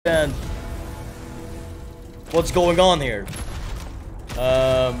understand what's going on here.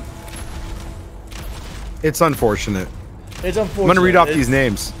 It's unfortunate. It's unfortunate. I'm gonna read off these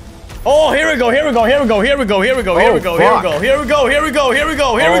names. Oh, here we go, here we go, here we go, here we go, here we go, here we go, here we go, here we go, here we go, here we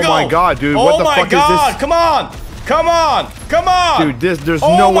go, here we go. Oh my god, dude, what the fuck is this? Oh my god, come on! Come on! Come on! Dude, there's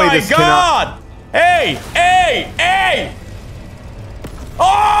no way this cannot... Oh my god! Hey! Hey! Hey!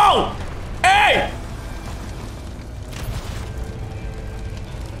 Oh! Hey!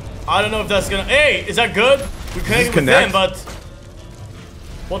 I don't know if that's gonna... Hey! Is that good? We connected with him, but...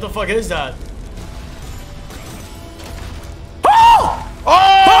 What the fuck is that? Oh!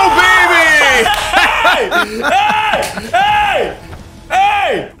 Oh, baby! Hey! Hey!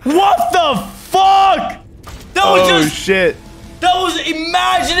 Hey! What the fuck? That was shit. That was...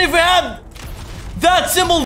 Imagine if we had that symbol